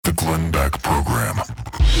Glenn Beck Program.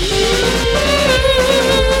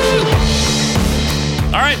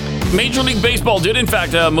 All right. Major League Baseball did, in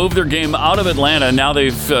fact, move their game out of Atlanta. Now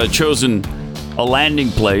they've chosen a landing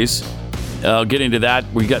place. I'll get into that.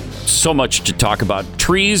 We got so much to talk about.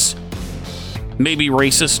 Trees, maybe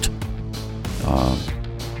racist,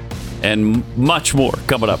 and much more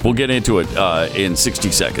coming up. We'll get into it in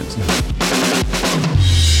 60 seconds.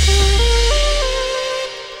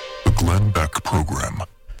 The Glenn Beck Program.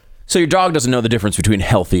 So your dog doesn't know the difference between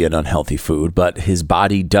healthy and unhealthy food, but his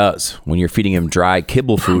body does. When you're feeding him dry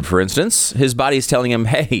kibble food, for instance, his body is telling him,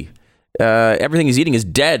 hey, everything he's eating is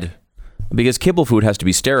dead, because kibble food has to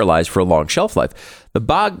be sterilized for a long shelf life.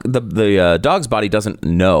 The dog's body doesn't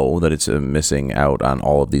know that it's missing out on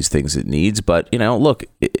all of these things it needs, but, look,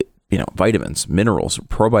 vitamins, minerals,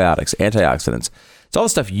 probiotics, antioxidants, it's all the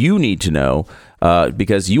stuff you need to know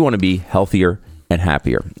because you want to be healthier and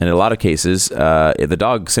happier. And in a lot of cases, the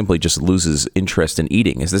dog simply just loses interest in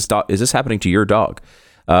eating. Is this happening to your dog?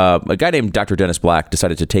 A guy named Dr. Dennis Black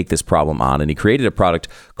decided to take this problem on, and he created a product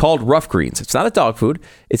called Rough Greens. It's not a dog food.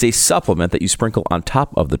 It's a supplement that you sprinkle on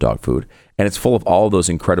top of the dog food, and it's full of all those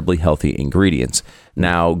incredibly healthy ingredients.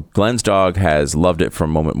 Now, Glenn's dog has loved it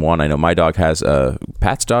from moment one. I know my dog has,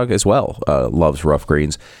 Pat's dog as well, loves Rough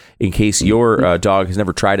Greens. In case your dog has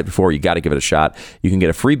never tried it before, you got to give it a shot. You can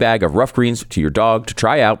get a free bag of Rough Greens to your dog to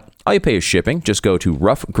try out. All you pay is shipping. Just go to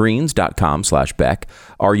roughgreens.com/Beck,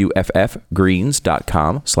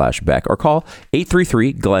 ruffgreens.com/Beck, or call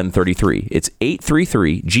 833-GLEN-33. It's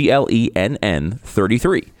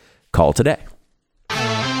 833-GLENN-33. Call today.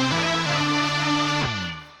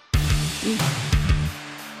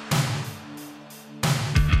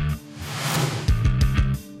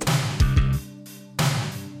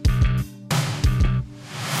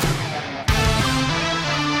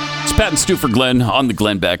 Pat and Stu for Glenn on the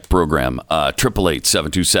Glenn Beck program,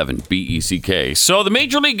 888-727-BECK. So the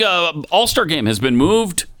Major League All-Star game has been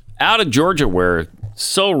moved out of Georgia, where it's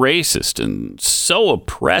so racist and so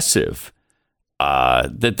oppressive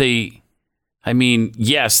that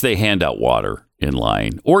yes, they hand out water in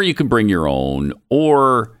line, or you can bring your own,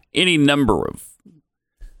 or any number of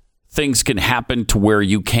things can happen to where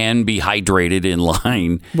you can be hydrated in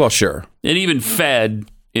line. Well, sure. And even fed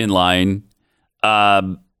in line.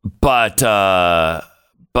 But wow,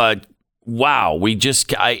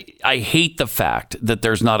 I hate the fact that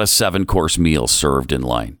there's not a 7-course meal served in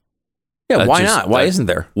line. Yeah, why not? Why isn't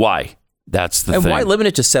there? Why? That's the thing. And why limit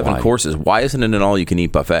it to 7 courses? Why isn't it an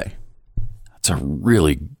all-you-can-eat buffet? That's a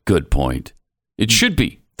really good point. It should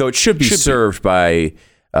be. Though it should be served by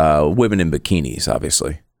women in bikinis,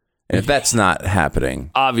 obviously. And if that's not happening,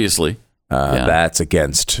 obviously, that's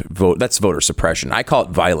that's voter suppression. I call it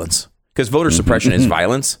violence. Because voter suppression is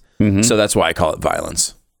violence, so that's why I call it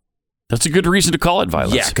violence. That's a good reason to call it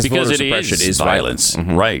violence. Yeah, because voter suppression is violence.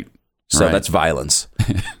 Right. So that's violence.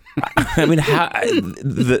 I mean,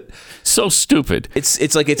 so stupid.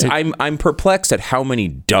 I'm perplexed at how many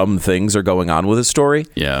dumb things are going on with this story.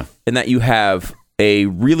 Yeah. And that you have a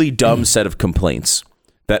really dumb set of complaints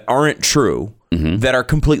that aren't true, that are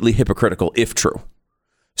completely hypocritical if true.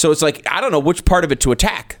 So it's like, I don't know which part of it to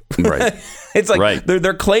attack. Right. It's like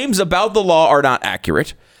their claims about the law are not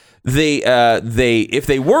accurate. If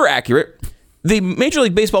they were accurate, the Major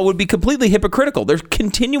League Baseball would be completely hypocritical. They're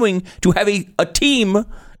continuing to have a team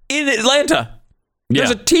in Atlanta. Yeah.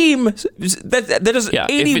 There's a team that does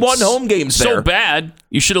 81 home games there. So bad,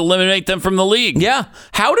 you should eliminate them from the league. Yeah.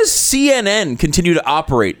 How does CNN continue to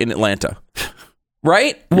operate in Atlanta?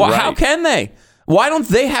 Right? How can they? Why don't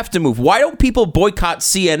they have to move? Why don't people boycott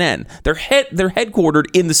CNN? They're headquartered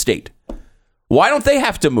in the state. Why don't they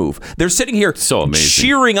have to move? They're sitting here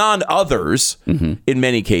cheering on others, in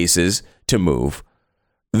many cases, to move.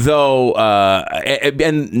 Though,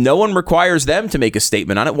 and no one requires them to make a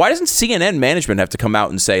statement on it. Why doesn't CNN management have to come out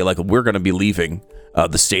and say, like, we're going to be leaving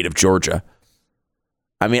the state of Georgia?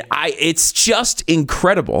 I mean, it's just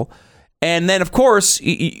incredible. And then, of course,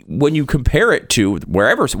 when you compare it to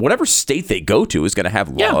whatever state they go to is going to have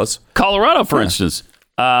laws. Colorado, for instance.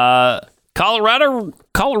 Colorado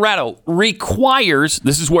requires,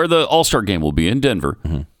 this is where the All-Star game will be in Denver.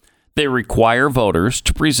 They require voters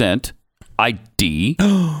to present ID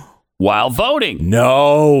while voting.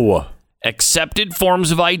 No. Accepted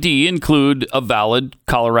forms of ID include a valid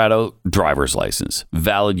Colorado driver's license,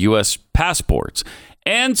 valid U.S. passports,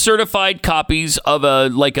 and certified copies of a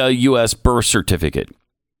U.S. birth certificate.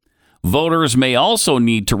 Voters may also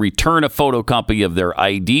need to return a photocopy of their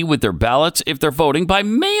ID with their ballots if they're voting by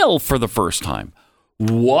mail for the first time.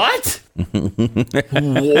 What?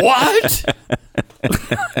 What?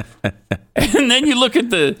 And then you look at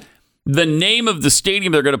the The name of the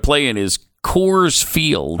stadium they're going to play in is Coors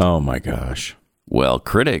Field. Oh, my gosh. Well,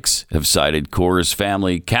 critics have cited Coors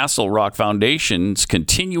Family Castle Rock Foundation's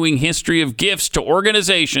continuing history of gifts to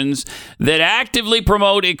organizations that actively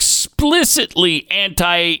promote explicitly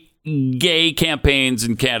anti-gay campaigns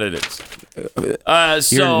and candidates.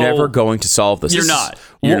 You're never going to solve this. You're not.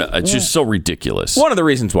 It's just so ridiculous. One of the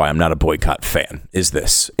reasons why I'm not a boycott fan is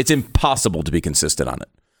this. It's impossible to be consistent on it.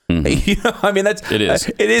 Mm-hmm. I mean, it is.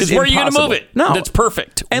 It is. Where are you going to move it? No, that's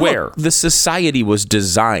perfect. And where? Look, the society was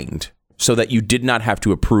designed so that you did not have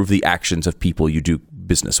to approve the actions of people you do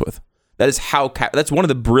business with. That is how. That's one of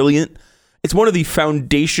the It's one of the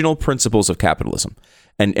foundational principles of capitalism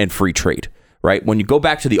and free trade. Right? When you go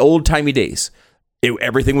back to the old timey days,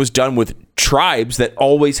 everything was done with tribes that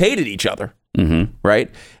always hated each other. Mm-hmm.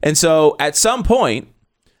 Right? And so at some point,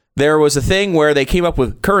 there was a thing where they came up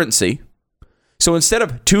with currency. So instead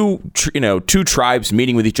of two tribes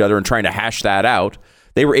meeting with each other and trying to hash that out,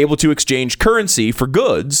 they were able to exchange currency for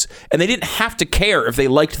goods, and they didn't have to care if they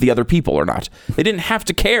liked the other people or not. They didn't have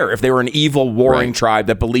to care if they were an evil warring tribe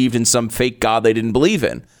that believed in some fake god they didn't believe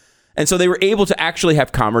in. And so they were able to actually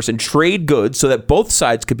have commerce and trade goods so that both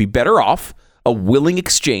sides could be better off, a willing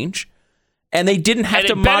exchange, and they didn't have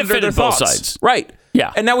to monitor their thoughts. Both sides. Right.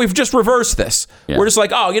 Yeah. And now we've just reversed this. Yeah. We're just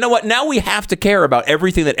like, oh, you know what? Now we have to care about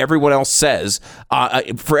everything that everyone else says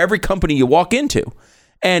for every company you walk into.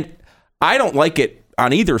 And I don't like it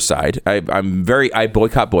on either side. I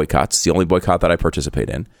boycott boycotts. It's the only boycott that I participate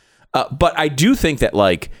in. But I do think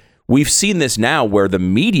that we've seen this now where the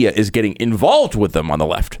media is getting involved with them on the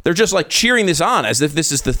left. They're just cheering this on as if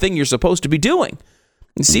this is the thing you're supposed to be doing.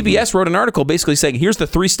 And CBS wrote an article basically saying, here's the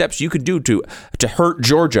 3 steps you could do to hurt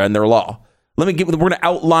Georgia and their law. We're going to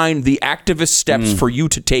outline the activist steps for you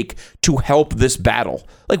to take to help this battle.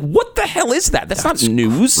 What the hell is that? That's not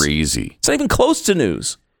news. Crazy. It's not even close to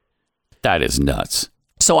news. That is nuts.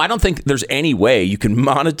 So I don't think there's any way you can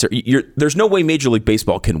monitor. There's no way Major League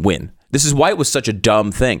Baseball can win. This is why it was such a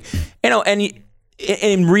dumb thing. And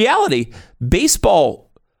in reality,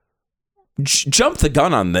 baseball jumped the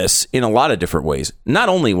gun on this in a lot of different ways. Not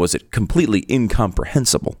only was it completely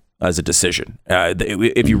incomprehensible as a decision.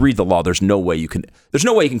 If you read the law, there's no way you can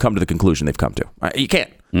come to the conclusion they've come to. You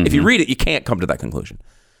can't. Mm-hmm. If you read it, you can't come to that conclusion.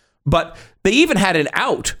 But they even had an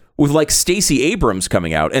out with Stacey Abrams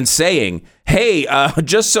coming out and saying, hey,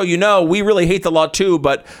 just so you know, we really hate the law too,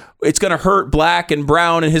 but it's going to hurt black and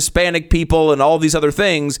brown and Hispanic people and all these other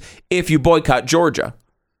things if you boycott Georgia.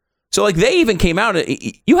 So they even came out,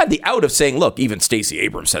 you had the out of saying, look, even Stacey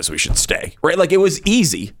Abrams says we should stay, right? It was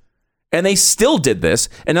easy. And they still did this,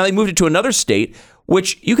 and now they moved it to another state,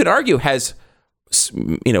 which you could argue has,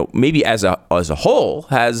 maybe as a whole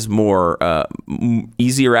has more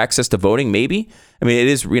easier access to voting. Maybe it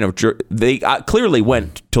is. They clearly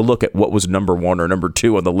went to look at what was number 1 or number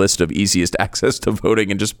 2 on the list of easiest access to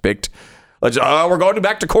voting, and just picked. We're going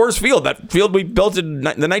back to Coors Field, that field we built in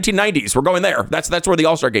the 1990s. We're going there. That's where the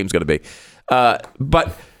All-Star Game's going to be.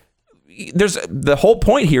 But the whole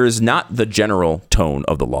point here is not the general tone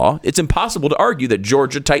of the law. It's impossible to argue that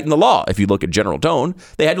Georgia tightened the law. If you look at general tone,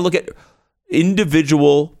 they had to look at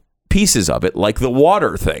individual pieces of it, like the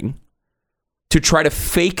water thing, to try to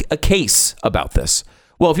fake a case about this.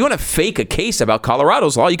 Well, if you want to fake a case about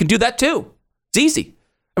Colorado's law, you can do that too. It's easy.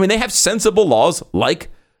 They have sensible laws like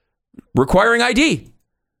requiring ID.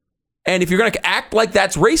 And if you're going to act like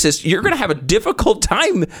that's racist, you're going to have a difficult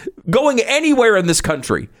time going anywhere in this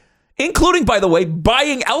country. Including, by the way,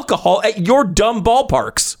 buying alcohol at your dumb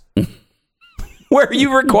ballparks where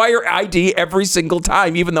you require ID every single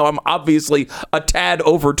time, even though I'm obviously a tad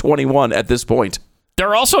over 21 at this point.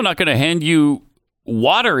 They're also not going to hand you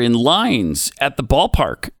water in lines at the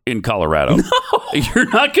ballpark in Colorado. No. You're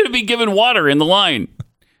not going to be given water in the line.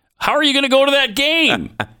 How are you going to go to that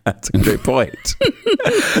game? That's a great point.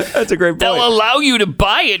 That's a great point. They'll allow you to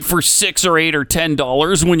buy it for $6 or $8 or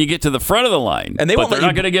 $10 when you get to the front of the line. And they're not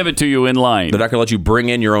going to give it to you in line. They're not going to let you bring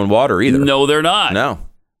in your own water either. No, they're not. No.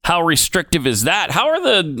 How restrictive is that? How are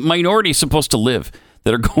the minorities supposed to live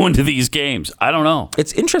that are going to these games? I don't know.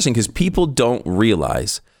 It's interesting because people don't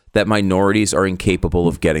realize that minorities are incapable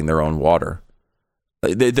of getting their own water.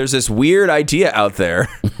 There's this weird idea out there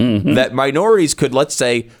that minorities could, let's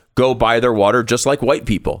say, go buy their water just like white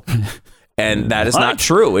people. And that is not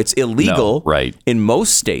true. It's illegal in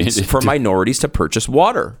most states for minorities to purchase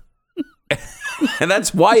water. And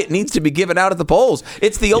that's why it needs to be given out at the polls.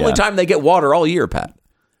 It's the only time they get water all year, Pat.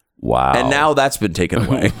 Wow. And now that's been taken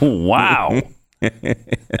away. Wow.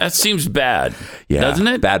 That seems bad, doesn't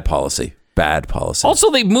it? Bad policy. Bad policy. Also,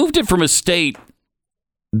 they moved it from a state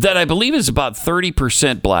that I believe is about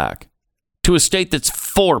 30% black to a state that's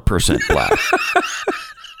 4% black.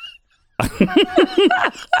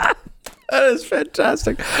 That is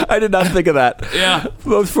fantastic. I did not think of that. Yeah.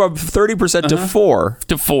 From 30% to 4.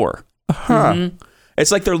 To 4. Huh. Mm-hmm.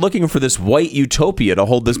 It's like they're looking for this white utopia to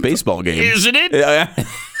hold this baseball game. Isn't it? I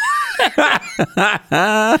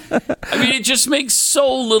mean, it just makes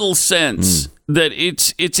so little sense that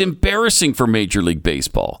it's embarrassing for Major League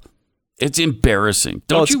Baseball. It's embarrassing.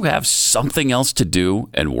 Don't you have something else to do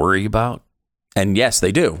and worry about? And yes,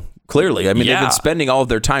 they do. Clearly. I mean, they've been spending all of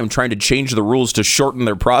their time trying to change the rules to shorten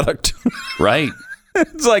their product. Right.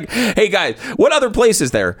 It's like, hey guys, what other place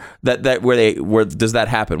is there where does that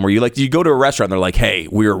happen? Where you go to a restaurant, they're like, hey,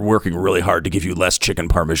 we're working really hard to give you less chicken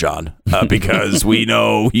parmesan because we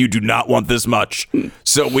know you do not want this much,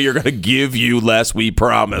 so we are going to give you less. We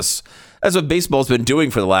promise. That's what baseball's been doing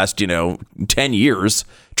for the last 10 years,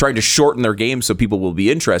 trying to shorten their games so people will be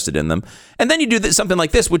interested in them. And then you do something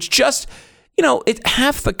like this, which just it's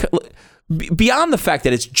half the beyond the fact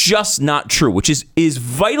that it's just not true, which is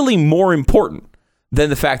vitally more important than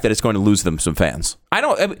the fact that it's going to lose them some fans.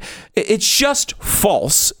 It's just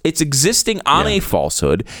false. It's existing on a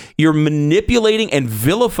falsehood. You're manipulating and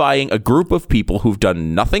vilifying a group of people who've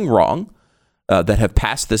done nothing wrong, that have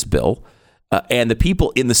passed this bill, and the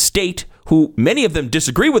people in the state who, many of them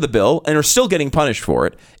disagree with the bill and are still getting punished for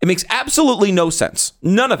it. It makes absolutely no sense.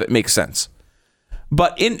 None of it makes sense.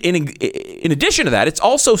 But in addition to that, it's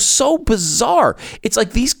also so bizarre. It's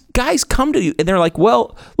like these guys come to you and they're like,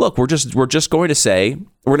 well, look, we're just going to say,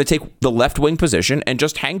 we're going to take the left-wing position and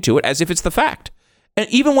just hang to it as if it's the fact. And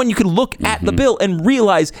even when you can look at the bill and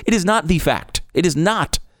realize it is not the fact. It is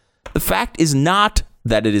not. The fact is not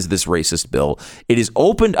that it is this racist bill. It has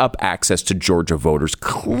opened up access to Georgia voters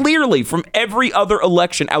clearly from every other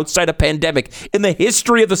election outside a pandemic in the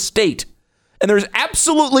history of the state. And there's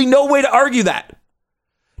absolutely no way to argue that.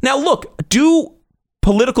 Now, look, do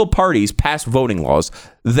political parties pass voting laws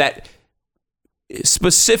that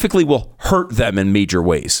specifically will hurt them in major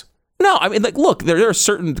ways? No, I mean, look, there are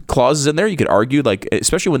certain clauses in there you could argue,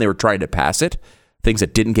 especially when they were trying to pass it, things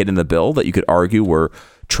that didn't get in the bill that you could argue were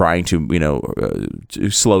trying to, to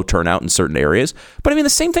slow turnout in certain areas. But I mean, the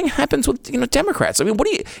same thing happens with, Democrats. I mean, what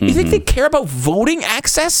do you think they care about voting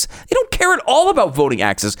access? They don't care at all about voting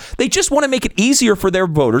access. They just want to make it easier for their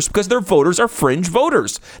voters because their voters are fringe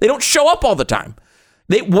voters. They don't show up all the time.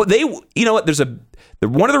 They you know what?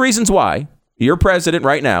 One of the reasons why your president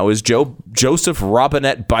right now is Joseph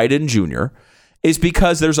Robinette Biden Jr. is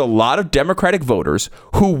because there's a lot of Democratic voters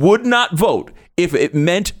who would not vote if it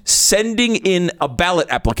meant sending in a ballot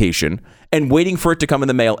application and waiting for it to come in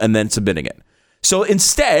the mail and then submitting it. So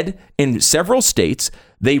instead, in several states,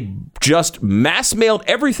 they just mass mailed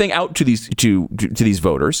everything out to these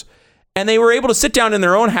voters, and they were able to sit down in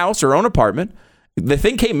their own house or own apartment. The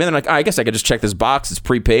thing came in, they're like, I guess I could just check this box. It's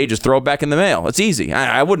prepaid. Just throw it back in the mail. It's easy.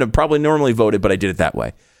 I wouldn't have probably normally voted, but I did it that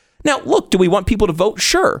way. Now, look, do we want people to vote?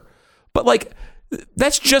 Sure. But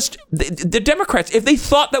that's just the Democrats. If they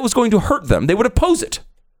thought that was going to hurt them, they would oppose it.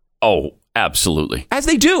 Oh, absolutely. As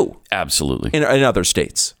they do. Absolutely. In other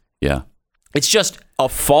states. Yeah. It's just a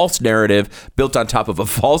false narrative built on top of a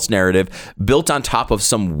false narrative, built on top of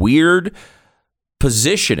some weird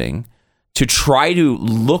positioning to try to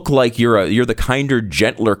look like you're the kinder,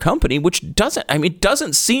 gentler company, which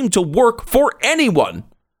doesn't seem to work for anyone.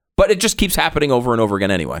 But it just keeps happening over and over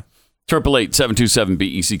again anyway.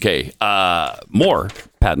 888-727-BECK. More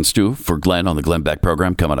Pat and Stu for Glenn on the Glenn Beck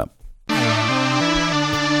program coming up.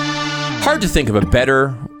 Hard to think of a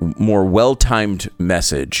better, more well-timed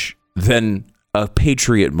message than a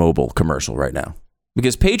Patriot Mobile commercial right now.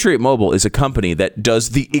 Because Patriot Mobile is a company that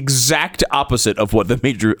does the exact opposite of what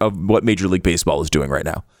Major League Baseball is doing right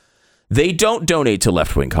now. They don't donate to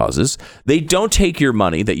left-wing causes. They don't take your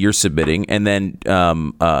money that you're submitting and then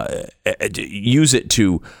use it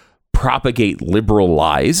to propagate liberal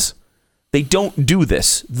lies. They don't do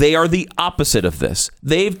this. They are the opposite of this.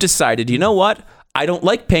 They've decided, you know what? I don't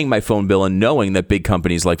like paying my phone bill and knowing that big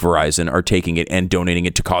companies like Verizon are taking it and donating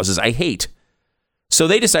it to causes I hate. So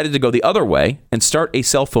they decided to go the other way and start a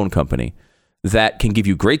cell phone company that can give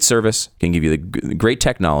you great service, can give you the great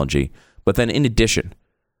technology, but then in addition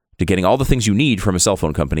to getting all the things you need from a cell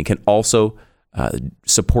phone company, can also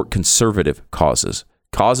support conservative causes.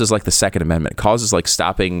 Causes like the Second Amendment, causes like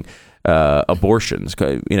stopping abortions,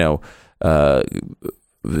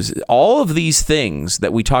 all of these things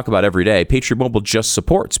that we talk about every day, Patriot Mobile just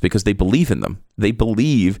supports because they believe in them. They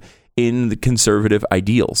believe in the conservative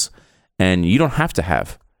ideals. And you don't have to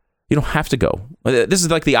go. This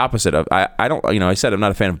is like the opposite of, I said I'm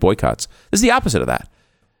not a fan of boycotts. This is the opposite of that.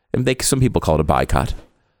 And some people call it a boycott.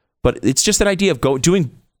 But it's just an idea of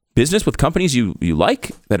doing business with companies you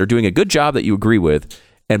like that are doing a good job that you agree with.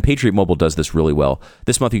 And Patriot Mobile does this really well.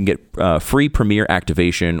 This month, you can get free Premier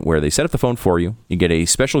activation where they set up the phone for you. You get a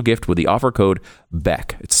special gift with the offer code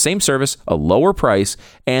BECK. It's the same service, a lower price,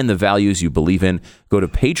 and the values you believe in. Go to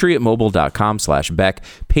patriotmobile.com/Beck,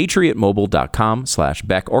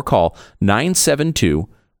 patriotmobile.com/Beck, or call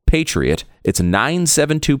 972-PATRIOT. It's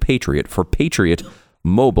 972-PATRIOT for Patriot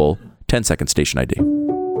Mobile 10-second station ID.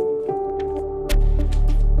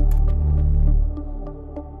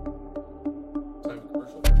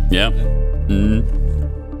 Yeah.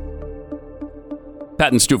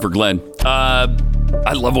 Pat and Stu for Glenn.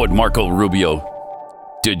 I love what Marco Rubio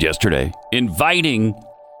did yesterday, inviting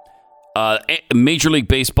Major League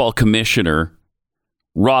Baseball Commissioner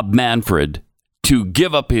Rob Manfred to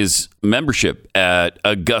give up his membership at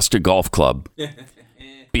Augusta Golf Club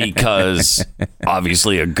because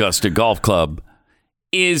obviously Augusta Golf Club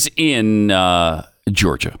is in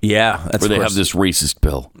Georgia. Yeah, that's where they have this racist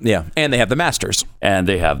bill. Yeah, and they have the Masters.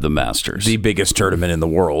 The biggest tournament in the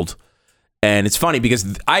world. And it's funny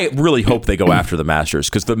because I really hope they go after the Masters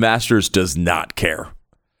because the Masters does not care.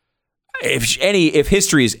 If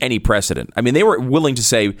history is any precedent, I mean, they were willing to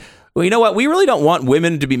say, well, you know what? We really don't want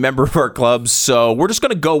women to be member of our clubs, so we're just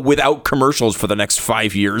going to go without commercials for the next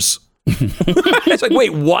 5 years. It's like,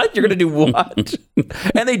 wait, what? You're going to do what?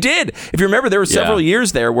 And they did. If you remember, there were several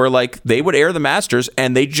years there where like they would air the Masters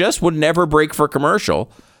and they just would never break for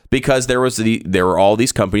commercial because there were all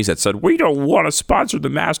these companies that said, we don't want to sponsor the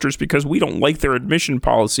Masters because we don't like their admission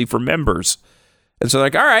policy for members. And so they're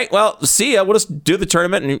like, all right, well, see ya. We'll just do the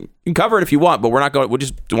tournament and you can cover it if you want, but we're not going. We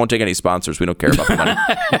just won't take any sponsors. We don't care about the money.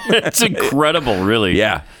 It's incredible, really.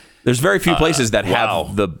 Yeah. There's very few places that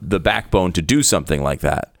have the backbone to do something like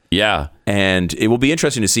that. Yeah. And it will be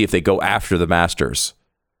interesting to see if they go after the Masters.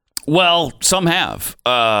 Well, some have.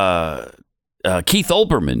 Keith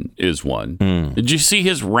Olbermann is one. Did you see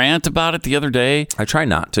his rant about it the other day? I try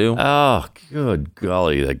not to. Oh, good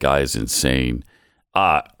golly, that guy is insane.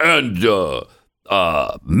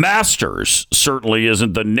 Masters certainly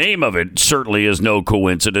isn't the name of it. Certainly is no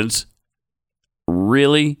coincidence.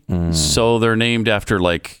 Really? So they're named after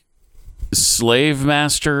like slave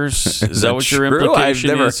masters? Is that what your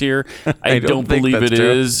implication is here? I don't believe it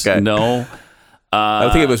is. Okay. No.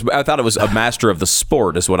 I thought it was a master of the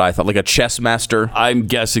sport is what I thought, like a chess master. I'm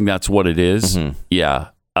guessing that's what it is. Mm-hmm.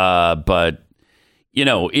 Yeah. But you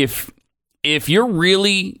know, if you're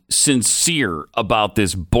really sincere about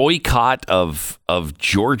this boycott of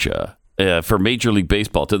Georgia for Major League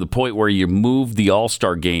Baseball to the point where you move the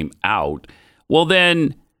All-Star game out, well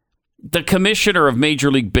then the commissioner of Major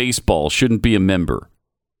League Baseball shouldn't be a member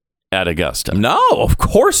at Augusta. No, of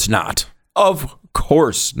course not. Of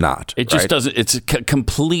course not. It just doesn't. It's a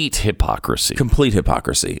complete hypocrisy. Complete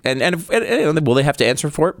hypocrisy. And will they have to answer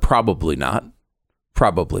for it? Probably not.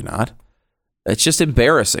 Probably not. It's just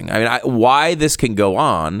embarrassing. I mean, why this can go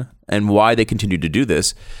on and why they continue to do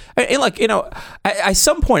this. At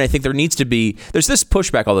some point, I think there's this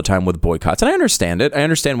pushback all the time with boycotts. And I understand it. I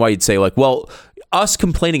understand why you'd say like, well, us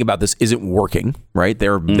complaining about this isn't working, right?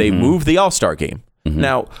 They moved the All-Star game. Mm-hmm.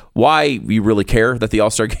 Now, why you really care that the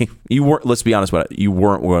All-Star game, let's be honest about it, you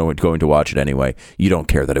weren't going to watch it anyway. You don't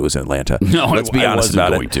care that it was in Atlanta. No, let's be honest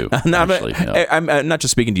about it. I'm not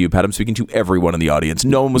just speaking to you, Pat. I'm speaking to everyone in the audience.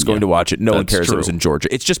 No one was going to watch it. No one cares it was in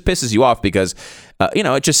Georgia. It just pisses you off because,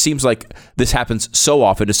 it just seems like this happens so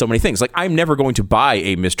often to so many things. Like, I'm never going to buy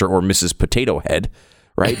a Mr. or Mrs. Potato Head.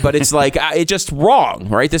 Right. But it's like, it's just wrong.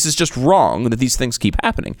 Right. This is just wrong that these things keep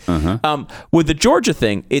happening. Uh-huh. With the Georgia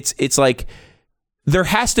thing, it's like, there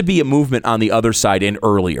has to be a movement on the other side and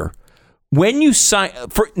earlier. When you sign,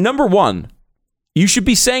 for number one, you should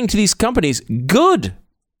be saying to these companies, good,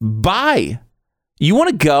 bye. You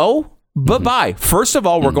want to go? Bye-bye. First of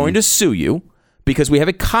all, we're going to sue you because we have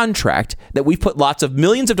a contract that we've put lots of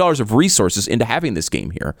millions of dollars of resources into having this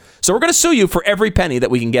game here. So we're going to sue you for every penny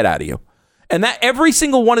that we can get out of you. And that every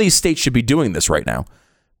single one of these states should be doing this right now.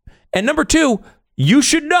 And number two, you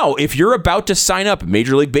should know if you're about to sign up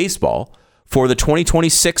Major League Baseball for the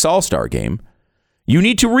 2026 All-Star Game, you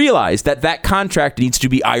need to realize that contract needs to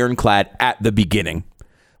be ironclad at the beginning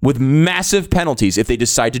with massive penalties if they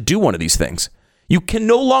decide to do one of these things. You can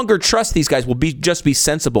no longer trust these guys will just be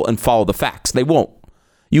sensible and follow the facts. They won't.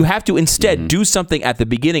 You have to instead do something at the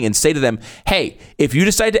beginning and say to them, hey, if you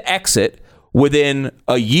decide to exit within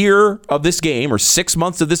a year of this game or 6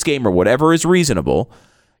 months of this game or whatever is reasonable,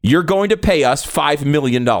 you're going to pay us $5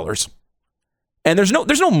 million. And there's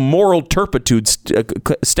no moral turpitude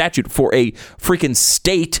statute for a freaking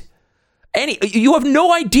state You have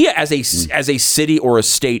no idea as a city or a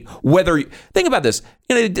state whether. Think about this.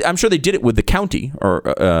 I'm sure they did it with the county or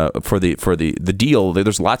for the deal.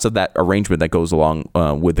 There's lots of that arrangement that goes along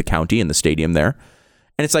with the county and the stadium there,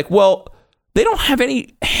 and it's like, well, they don't have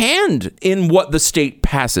any hand in what the state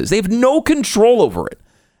passes. They have no control over it,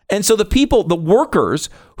 and so the workers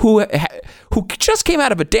who just came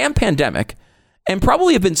out of a damn pandemic. And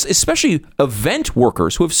probably have been, especially event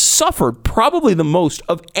workers, who have suffered probably the most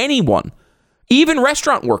of anyone, even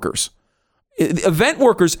restaurant workers. Event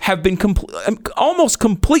workers have been almost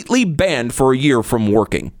completely banned for a year from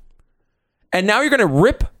working. And now you're going to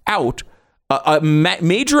rip out a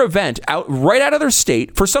major event right out of their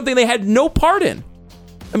state for something they had no part in.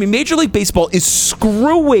 I mean, Major League Baseball is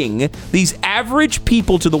screwing these average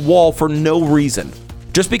people to the wall for no reason.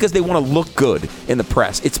 Just because they want to look good in the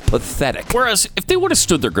press. It's pathetic. Whereas, if they would have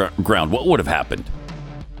stood their ground, what would have happened?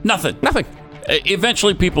 Nothing.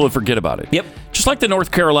 Eventually, people would forget about it. Yep. Just like the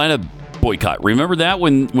North Carolina boycott. Remember that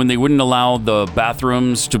when they wouldn't allow the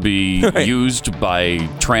bathrooms to be used by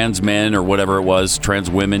trans men or whatever it was,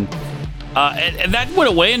 trans women? And that went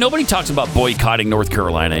away, and nobody talks about boycotting North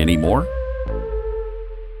Carolina anymore.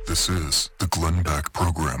 This is the Glenn Beck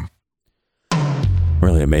Program.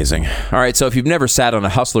 Really amazing. All right, so if you've never sat on a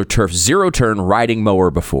Hustler Turf zero-turn riding mower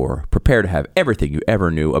before, prepare to have everything you ever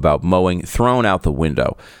knew about mowing thrown out the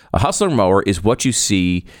window. A Hustler mower is what you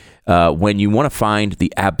see when you want to find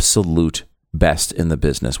the absolute best in the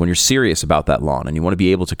business, when you're serious about that lawn and you want to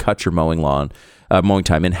be able to cut your mowing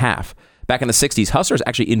time in half. Back in the 60s, Hustlers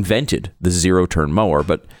actually invented the zero-turn mower,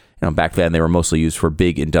 but back then they were mostly used for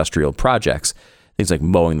big industrial projects. Things like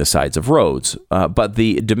mowing the sides of roads. But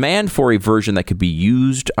the demand for a version that could be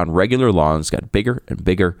used on regular lawns got bigger and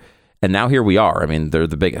bigger. And now here we are. I mean, they're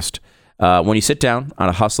the biggest. When you sit down on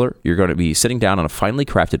a Hustler, you're going to be sitting down on a finely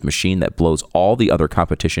crafted machine that blows all the other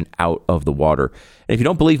competition out of the water. And if you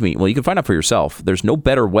don't believe me, well, you can find out for yourself. There's no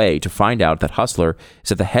better way to find out that Hustler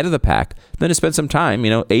is at the head of the pack than to spend some time,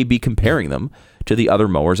 A/B comparing them to the other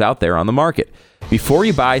mowers out there on the market. Before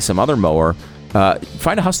you buy some other mower,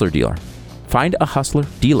 find a Hustler dealer. Find a Hustler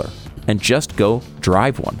dealer and just go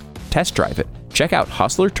drive one. Test drive it. Check out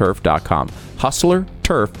hustlerturf.com.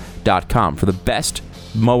 Hustlerturf.com for the best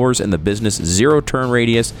mowers in the business. Zero-turn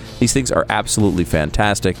radius. These things are absolutely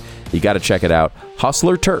fantastic. You got to check it out.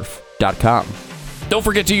 Hustlerturf.com. Don't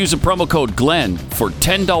forget to use the promo code GLENN for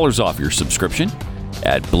 $10 off your subscription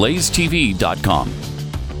at blazetv.com.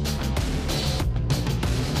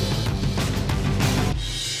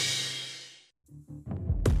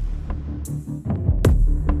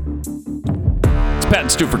 Pat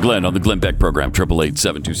and Stu for Glenn on the Glenn Beck program,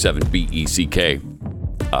 888-727-BECK.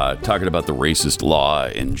 Talking about the racist law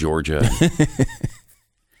in Georgia.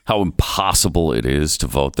 How impossible it is to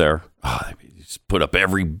vote there. They just put up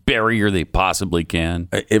every barrier they possibly can.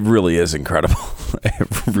 It really is incredible.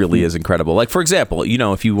 It really is incredible. Like, for example,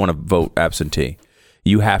 if you want to vote absentee,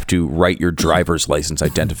 you have to write your driver's license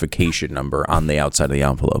identification number on the outside of the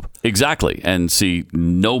envelope. Exactly. And see,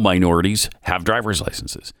 no minorities have driver's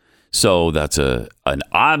licenses. So that's an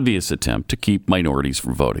obvious attempt to keep minorities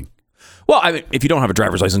from voting. Well, I mean, if you don't have a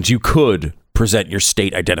driver's license, you could present your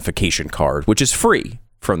state identification card, which is free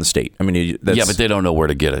from the state. I mean, yeah, but they don't know where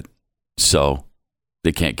to get it. So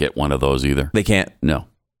they can't get one of those either. They can't? No.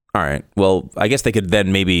 All right. Well, I guess they could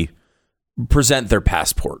then maybe present their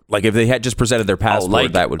passport. Like if they had just presented their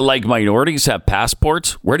passport, that would... Like minorities have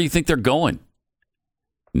passports? Where do you think they're going?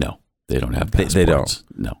 No, they don't have passports. They don't?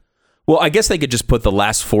 No. Well, I guess they could just put the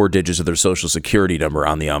last 4 digits of their social security number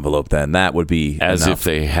on the envelope then. That would be As enough. if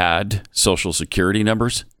they had social security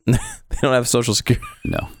numbers? They don't have social security.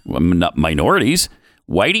 No. Not minorities.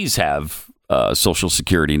 Whiteys have social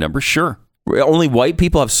security numbers, sure. Only white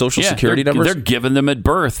people have social security numbers? They're given them at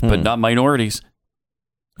birth, but not minorities.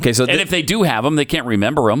 Okay, so and if they do have them, they can't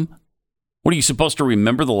remember them. What are you supposed to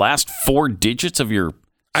remember? The last 4 digits of your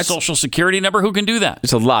social security number? Who can do that?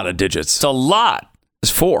 It's a lot of digits. It's a lot.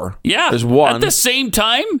 There's 4. Yeah. There's 1. At the same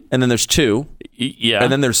time? And then there's 2. Yeah.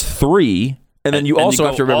 And then there's 3. And then you also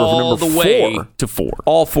have to remember for number 4. Way to 4.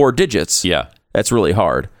 All 4 digits. Yeah. That's really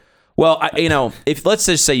hard. Well, if let's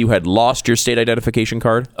just say you had lost your state identification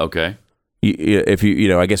card. Okay. If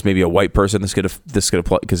I guess maybe a white person, this could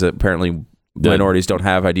apply because apparently minorities don't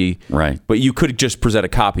have ID. Right. But you could just present a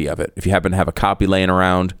copy of it. If you happen to have a copy laying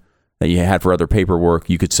around that you had for other paperwork,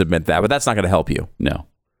 you could submit that. But that's not going to help you. No.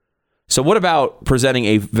 So what about presenting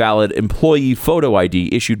a valid employee photo ID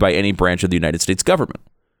issued by any branch of the United States government?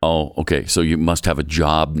 Oh, okay. So you must have a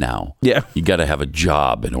job now. Yeah. You got to have a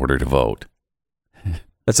job in order to vote.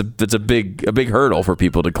 That's a big hurdle for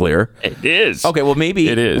people to clear. It is. Okay, well maybe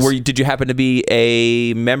it is. Did you happen to be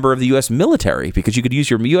a member of the U.S. military? Because you could use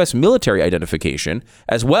your U.S. military identification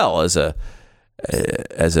as well as a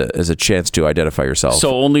chance to identify yourself.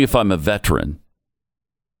 So only if I'm a veteran,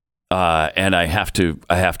 and I have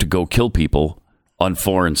to go kill people on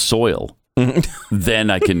foreign soil, then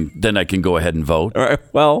I can go ahead and vote. All right.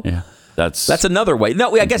 Well, yeah, that's another way.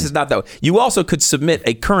 No, I guess it's not that way. You also could submit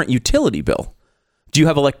a current utility bill. Do you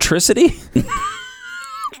have electricity?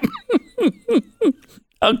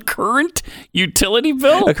 A current utility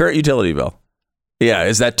bill? A current utility bill. Yeah,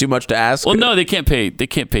 is that too much to ask? Well, no, they can't pay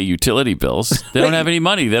utility bills. They don't have any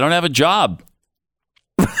money. They don't have a job.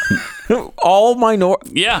 All minor.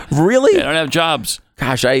 Yeah. Really? They don't have jobs.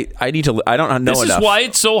 Gosh, I need to. I don't know enough. This is why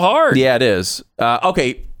it's so hard. Yeah, it is.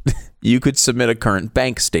 Okay, you could submit a current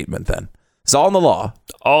bank statement then. It's all in the law.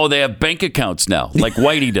 Oh, they have bank accounts now, like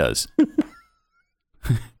Whitey does.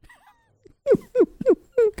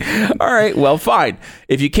 All right, well, fine.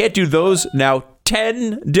 If you can't do those, now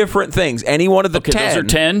 10 different things. Any one of the 10. Those are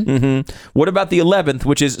 10? Mm-hmm. What about the 11th,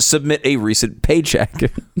 which is submit a recent paycheck?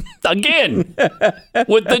 Again,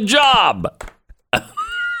 with the job.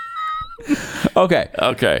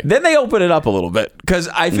 Okay. Then they open it up a little bit because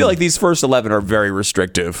I feel like these first 11 are very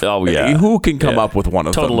restrictive. Oh, yeah. Who can come up with one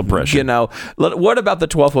of them? Total oppression. You know, what about the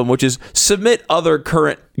 12th one, which is submit other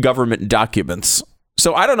current government documents?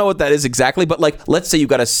 So I don't know what that is exactly, but like, let's say you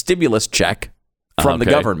got a stimulus check from the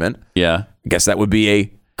government. Yeah. I guess that would be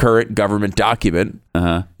a current government document.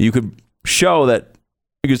 Uh-huh. You could show that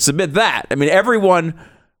you could submit that. I mean, everyone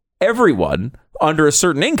under a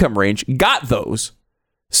certain income range got those.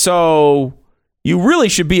 So you really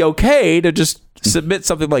should be okay to just submit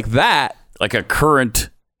something like that. Like a current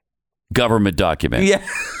government document. Yeah.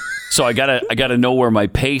 So I gotta know where my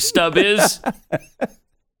pay stub is.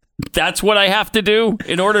 That's what I have to do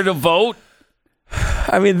in order to vote.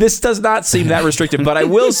 I mean, this does not seem that restrictive, but I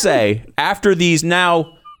will say, after these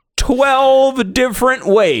now 12 different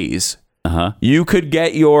ways, you could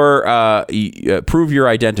get your prove your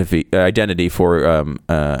identity for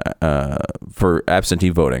absentee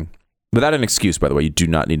voting without an excuse. By the way, you do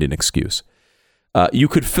not need an excuse. You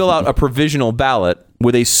could fill out a provisional ballot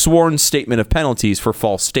with a sworn statement of penalties for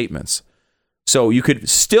false statements. So you could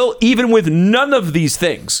still, even with none of these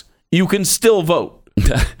things, you can still vote.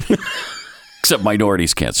 Except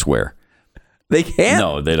minorities can't swear. They can't?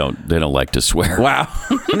 No, they don't like to swear. Wow.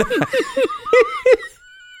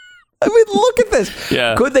 I mean, look at this.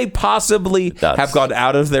 Yeah. Could they possibly have gone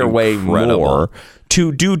out of their way more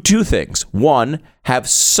to do two things? One, have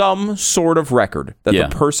some sort of record that the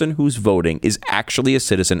person who's voting is actually a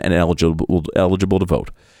citizen and eligible to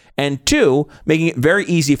vote. And two, making it very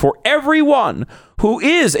easy for everyone who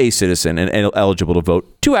is a citizen and eligible to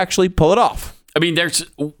vote to actually pull it off. I mean,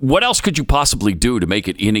 what else could you possibly do to make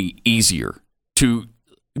it any easier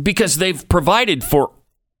because they've provided for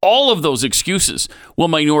all of those excuses. Well,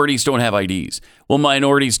 minorities don't have IDs. Well,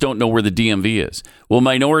 minorities don't know where the DMV is. Well,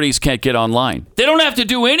 minorities can't get online. They don't have to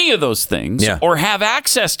do any of those things or have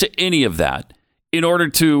access to any of that in order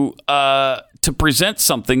to present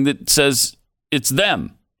something that says it's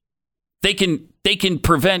them. They can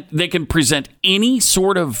present any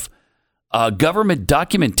sort of government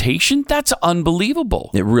documentation. That's unbelievable.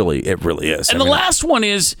 It really is. And the last one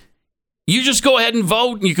is you just go ahead and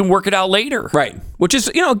vote and you can work it out later. Right. Which is,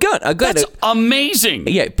 good. That's amazing.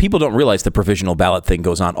 Yeah. People don't realize the provisional ballot thing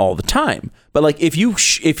goes on all the time. But like if you,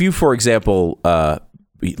 for example,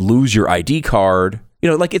 lose your ID card,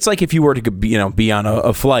 it's like if you were to, be on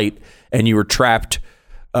a flight and you were trapped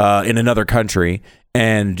in another country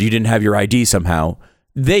and you didn't have your ID somehow.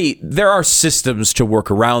 There are systems to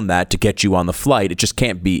work around that to get you on the flight. It just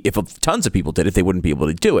can't be, if tons of people did it, they wouldn't be able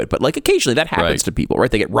to do it. But like occasionally that happens to people,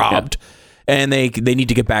 right? They get robbed and they need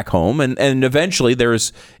to get back home. And eventually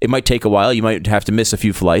it might take a while. You might have to miss a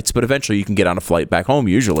few flights, but eventually you can get on a flight back home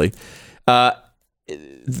usually.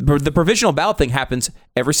 The provisional ballot thing happens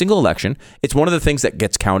every single election. It's one of the things that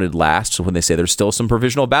gets counted last. So when they say there's still some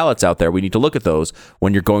provisional ballots out there, we need to look at those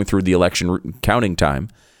when you're going through the election counting time.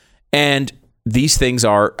 And these things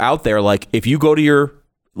are out there. Like if you go to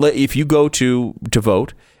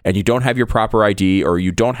vote and you don't have your proper ID or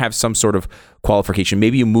you don't have some sort of qualification,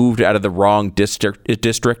 maybe you moved out of the wrong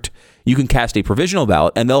district, you can cast a provisional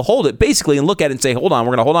ballot and they'll hold it basically and look at it and say, hold on,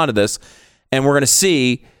 we're going to hold on to this and we're going to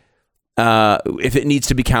see if it needs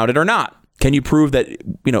to be counted or not. Can you prove that,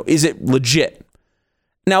 is it legit?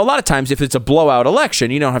 Now, a lot of times, if it's a blowout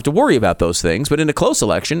election, you don't have to worry about those things. But in a close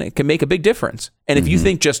election, it can make a big difference. And if you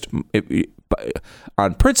think just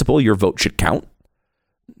on principle, your vote should count,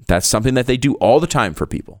 that's something that they do all the time for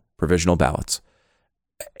people, provisional ballots.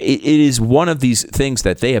 it is one of these things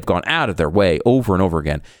that they have gone out of their way over and over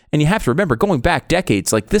again. And you have to remember, going back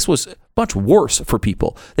decades, like this was much worse for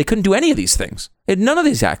people. They couldn't do any of these things. They had none of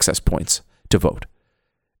these access points to vote.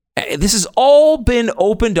 This has all been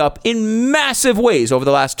opened up in massive ways over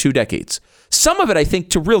the last 2 decades. Some of it, I think,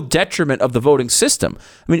 to real detriment of the voting system.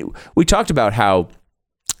 I mean, we talked about how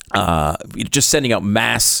just sending out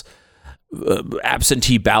mass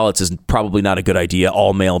absentee ballots is probably not a good idea,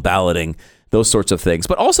 all mail balloting, those sorts of things.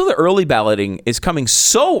 But also the early balloting is coming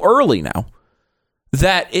so early now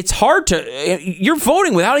that it's hard to, you're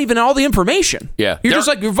voting without even all the information. Yeah.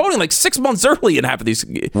 You're voting like 6 months early in half of these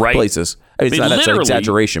places. I mean, that's an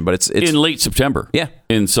exaggeration, but it's in late September. Yeah.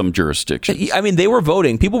 In some jurisdictions. I mean, they were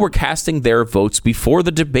voting. People were casting their votes before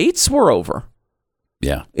the debates were over.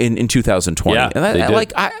 Yeah. In 2020. Yeah,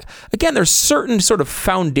 and again, there's certain sort of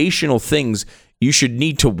foundational things you should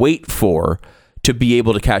need to wait for to be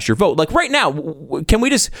able to cast your vote. Like right now, why don't we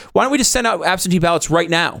just send out absentee ballots right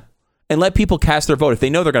now and let people cast their vote? If they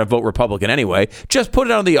know they're going to vote Republican anyway, just put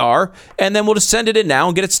it on the R and then we'll just send it in now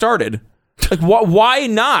and get it started. Like, why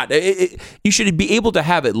not? You should be able to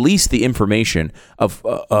have at least the information of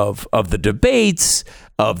the debates,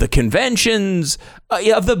 of the conventions,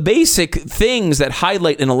 of the basic things that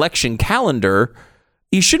highlight an election calendar.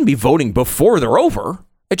 You shouldn't be voting before they're over.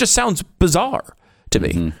 It just sounds bizarre to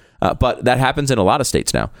me. But that happens in a lot of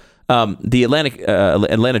states now. The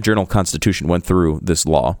Atlanta Journal-Constitution went through this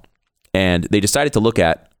law, and they decided to look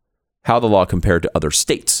at how the law compared to other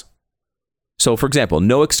states. So, for example,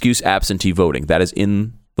 no excuse absentee voting. That is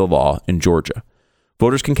in the law in Georgia.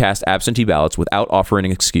 Voters can cast absentee ballots without offering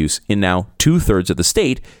an excuse in now 2/3 of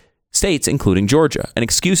the states, including Georgia. An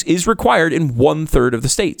excuse is required in 1/3 of the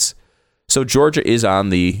states. So Georgia is on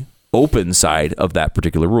the open side of that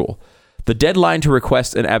particular rule. The deadline to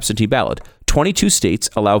request an absentee ballot. 22 states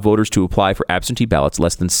allow voters to apply for absentee ballots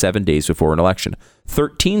less than 7 days before an election.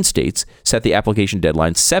 13 states set the application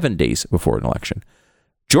deadline 7 days before an election.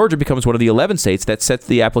 Georgia becomes one of the 11 states that sets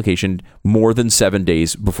the application more than 7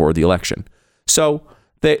 days before the election. So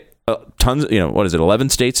they tons, 11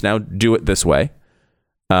 states now do it this way.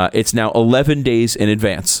 It's now 11 days in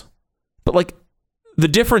advance. But like the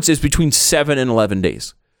difference is between 7 and 11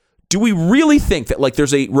 days. Do we really think that like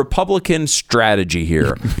there's a Republican strategy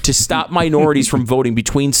here to stop minorities from voting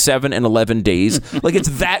between 7 and 11 days? Like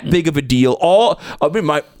it's that big of a deal.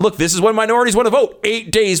 Look, this is when minorities want to vote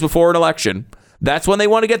 8 days before an election. That's when they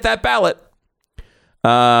want to get that ballot.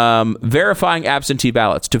 Verifying absentee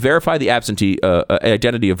ballots. To verify the absentee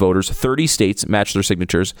identity of voters, 30 states match their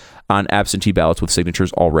signatures on absentee ballots with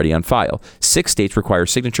signatures already on file. 6 states require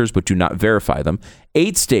signatures but do not verify them.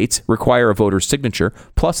 8 states require a voter's signature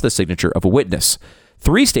plus the signature of a witness.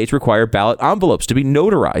 3 states require ballot envelopes to be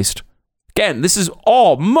notarized. Again, this is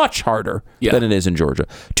all much harder than it is in Georgia.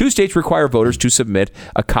 2 states require voters to submit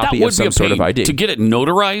a copy of some sort of ID. To get it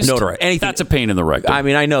notarized? Anything. That's a pain in the rectum. I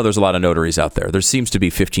mean, I know there's a lot of notaries out there. There seems to be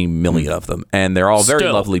 15 million of them, and they're all very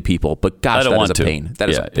lovely people. But gosh, that is a pain. That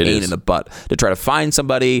is a pain in the butt to try to find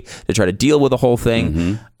somebody, to try to deal with the whole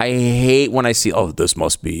thing. I hate when I see, this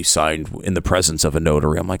must be signed in the presence of a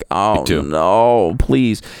notary. I'm like, no,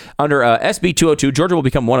 please. Under SB 202, Georgia will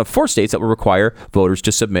become one of 4 states that will require voters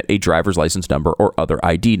to submit a driver's license number or other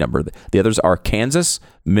ID number. The others are Kansas,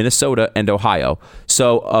 Minnesota, and Ohio.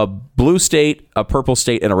 So a blue state, a purple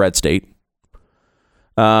state, and a red state.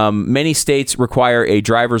 Many states require a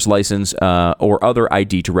driver's license or other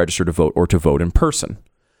ID to register to vote or to vote in person.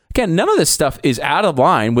 Again, none of this stuff is out of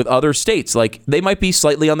line with other states. Like they might be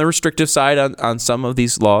slightly on the restrictive side on some of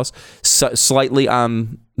these laws, slightly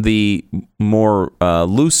on the more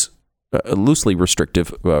loosely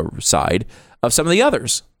restrictive side of some of the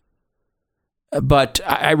others. But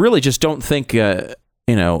I really just don't think, like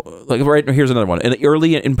right here's another one.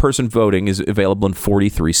 Early in-person voting is available in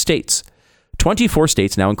 43 states. 24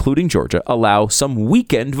 states now, including Georgia, allow some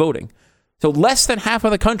weekend voting. So less than half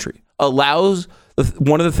of the country allows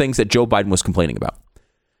one of the things that Joe Biden was complaining about.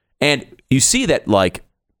 And you see that like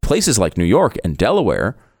places like New York and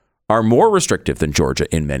Delaware are more restrictive than Georgia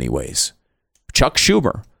in many ways. Chuck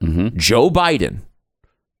Schumer, Joe Biden,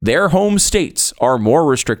 their home states are more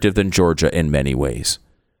restrictive than Georgia in many ways.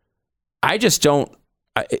 I just don't,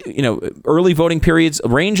 early voting periods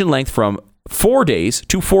range in length from 4 days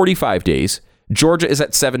to 45 days. Georgia is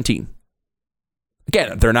at 17.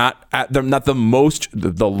 Again, they're not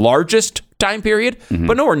the largest time period,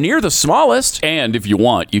 but nowhere near the smallest. And if you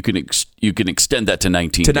want, you can extend that to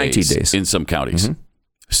 19 days in some counties.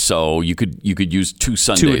 So you could use 2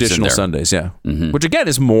 Sundays, 2 additional Sundays, yeah. Which again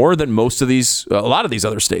is more than a lot of these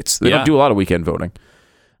other states. They don't do a lot of weekend voting.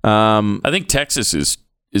 I think Texas is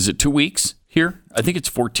it 2 weeks? here. I think it's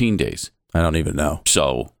 14 days. I don't even know.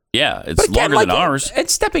 So, yeah, it's longer than ours. And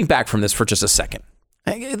stepping back from this for just a second,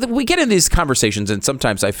 we get into these conversations, and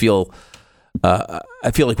sometimes I feel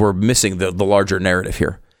like we're missing the larger narrative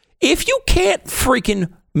here. If you can't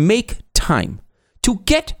freaking make time to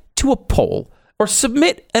get to a poll or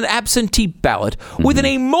submit an absentee ballot within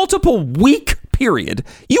a multiple week period,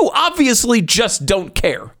 you obviously just don't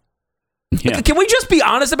care. Yeah. Can we just be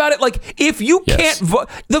honest about it? Like, if you can't vote,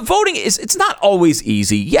 the voting it's not always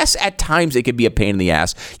easy. Yes, at times it can be a pain in the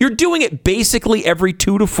ass. You're doing it basically every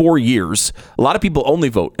 2 to 4 years. A lot of people only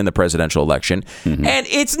vote in the presidential election, and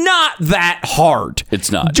it's not that hard.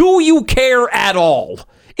 It's not. Do you care at all?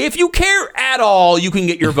 If you care at all, you can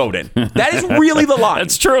get your vote in. That is really the line.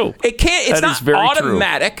 That's true. It can't. It's not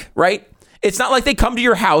automatic, right? It's not like they come to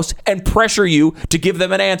your house and pressure you to give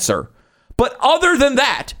them an answer. But other than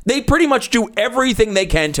that, they pretty much do everything they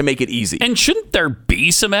can to make it easy. And shouldn't there be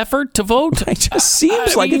some effort to vote? It just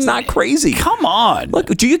seems like it's not crazy. Come on. Look,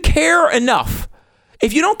 do you care enough?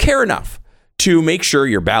 If you don't care enough to make sure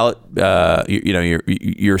your ballot,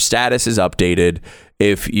 your status is updated,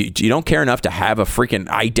 if you don't care enough to have a freaking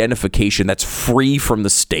identification that's free from the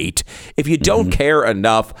state, if you don't care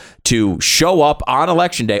enough to show up on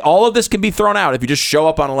election day, all of this can be thrown out if you just show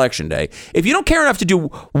up on election day. If you don't care enough to do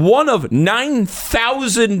one of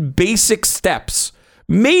 9,000 basic steps,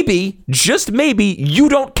 maybe, just maybe, you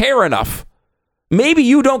don't care enough. Maybe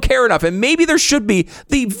you don't care enough, and maybe there should be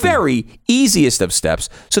the very easiest of steps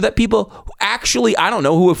so that people who actually, I don't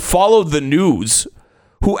know, who have followed the news,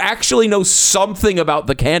 who actually know something about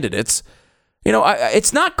the candidates,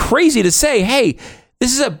 it's not crazy to say, hey,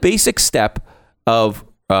 this is a basic step of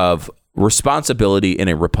responsibility in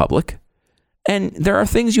a republic, and there are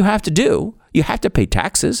things you have to do. You have to pay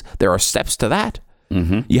taxes. There are steps to that.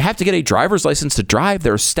 You have to get a driver's license to drive.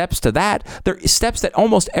 There are steps to that. There are steps that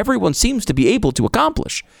almost everyone seems to be able to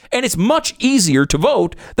accomplish. And it's much easier to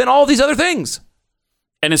vote than all these other things.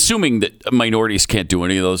 And assuming that minorities can't do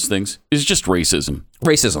any of those things is just racism.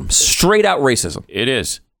 Racism. Straight out racism. It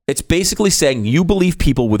is. It's basically saying you believe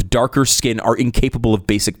people with darker skin are incapable of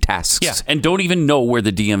basic tasks. Yeah, and don't even know where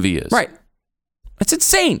the DMV is. Right. It's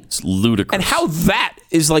insane. It's ludicrous. And how that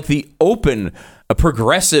is like the open,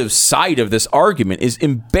 progressive side of this argument is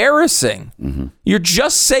embarrassing. You're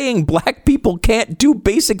just saying black people can't do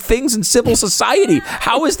basic things in civil society.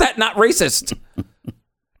 How is that not racist?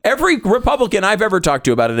 Every Republican I've ever talked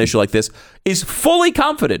to about an issue like this is fully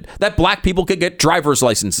confident that black people could get driver's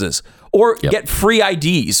licenses or get free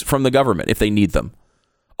IDs from the government if they need them,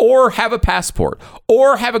 or have a passport,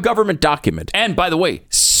 or have a government document. And by the way,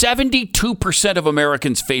 72% of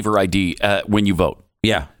Americans favor ID when you vote.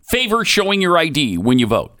 Yeah. Favor showing your ID when you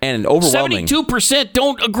vote. And overwhelming 72%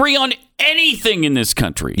 don't agree on anything in this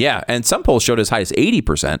country. Yeah, and some polls showed as high as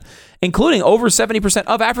 80%, including over 70%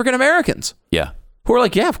 of African Americans. Yeah. Who are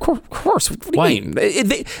like, yeah, of course. What do you mean?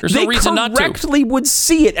 There's no reason not to. They correctly would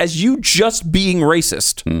see it as you just being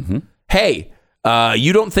racist. Hey,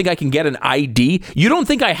 you don't think I can get an ID? You don't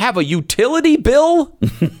think I have a utility bill?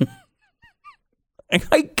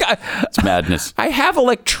 It's madness. I have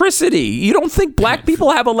electricity. You don't think black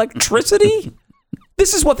people have electricity?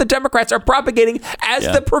 This is what the Democrats are propagating as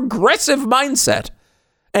the progressive mindset.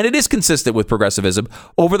 And it is consistent with progressivism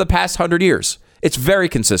over the past 100 years. It's very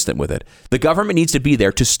consistent with it. The government needs to be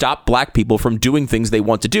there to stop black people from doing things they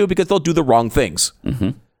want to do because they'll do the wrong things.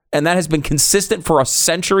 And that has been consistent for a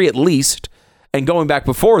century at least. And going back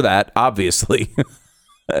before that, obviously.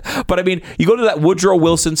 But I mean, you go to that Woodrow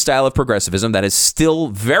Wilson style of progressivism that is still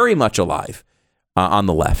very much alive on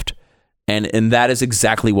the left. And that is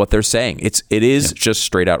exactly what they're saying. It is just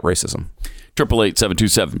straight out racism.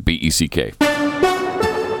 888-727-BECK.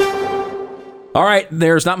 All right,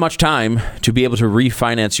 there's not much time to be able to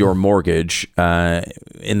refinance your mortgage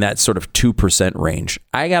in that sort of 2% range.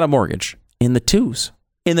 I got a mortgage in the 2s.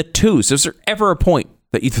 In the 2s. Is there ever a point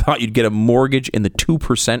that you thought you'd get a mortgage in the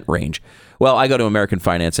 2% range? Well, I go to American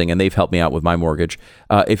Financing, and they've helped me out with my mortgage.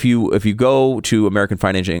 If you go to American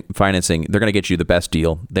Financing, they're going to get you the best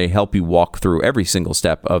deal. They help you walk through every single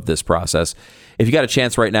step of this process. If you got a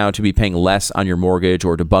chance right now to be paying less on your mortgage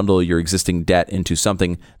or to bundle your existing debt into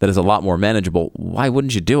something that is a lot more manageable, why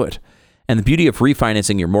wouldn't you do it? And the beauty of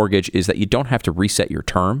refinancing your mortgage is that you don't have to reset your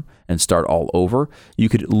term and start all over. You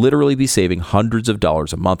could literally be saving hundreds of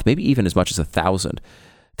dollars a month, maybe even as much as $1,000.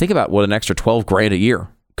 Think about what an extra $12,000 a year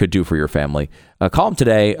could do for your family. Call them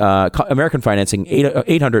today. American Financing,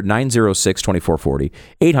 800-906-2440,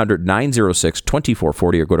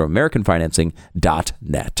 800-906-2440, or go to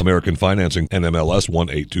AmericanFinancing.net. American Financing, NMLS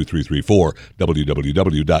 182334,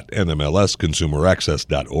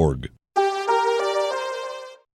 www.nmlsconsumeraccess.org.